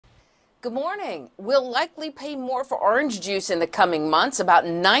Good morning. We'll likely pay more for orange juice in the coming months. About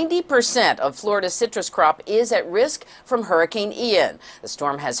 90% of Florida's citrus crop is at risk from Hurricane Ian. The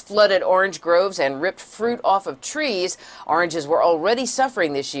storm has flooded orange groves and ripped fruit off of trees. Oranges were already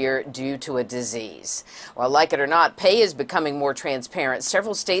suffering this year due to a disease. Well, like it or not, pay is becoming more transparent.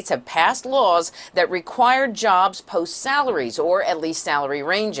 Several states have passed laws that require jobs post salaries, or at least salary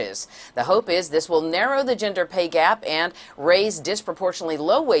ranges. The hope is this will narrow the gender pay gap and raise disproportionately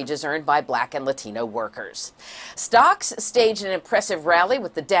low wages earned by Black and Latino workers. Stocks staged an impressive rally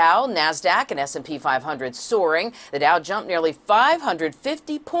with the Dow, NASDAQ, and S&P 500 soaring. The Dow jumped nearly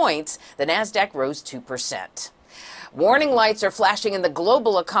 550 points. The NASDAQ rose 2%. Warning lights are flashing in the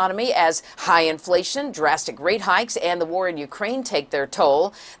global economy as high inflation, drastic rate hikes, and the war in Ukraine take their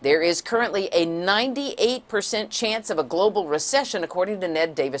toll. There is currently a 98% chance of a global recession, according to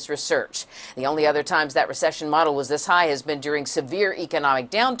Ned Davis Research. The only other times that recession model was this high has been during severe economic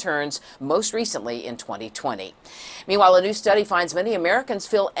downturns, most recently in 2020. Meanwhile, a new study finds many Americans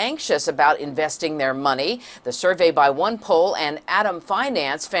feel anxious about investing their money. The survey by OnePoll and Atom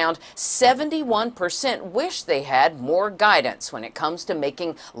Finance found 71% wish they had more guidance when it comes to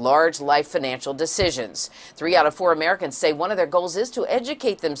making large life financial decisions. 3 out of 4 Americans say one of their goals is to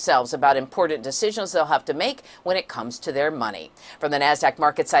educate themselves about important decisions they'll have to make when it comes to their money. From the NASDAQ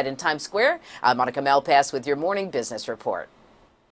market site in Times Square, I'm Monica Malpass with your morning business report.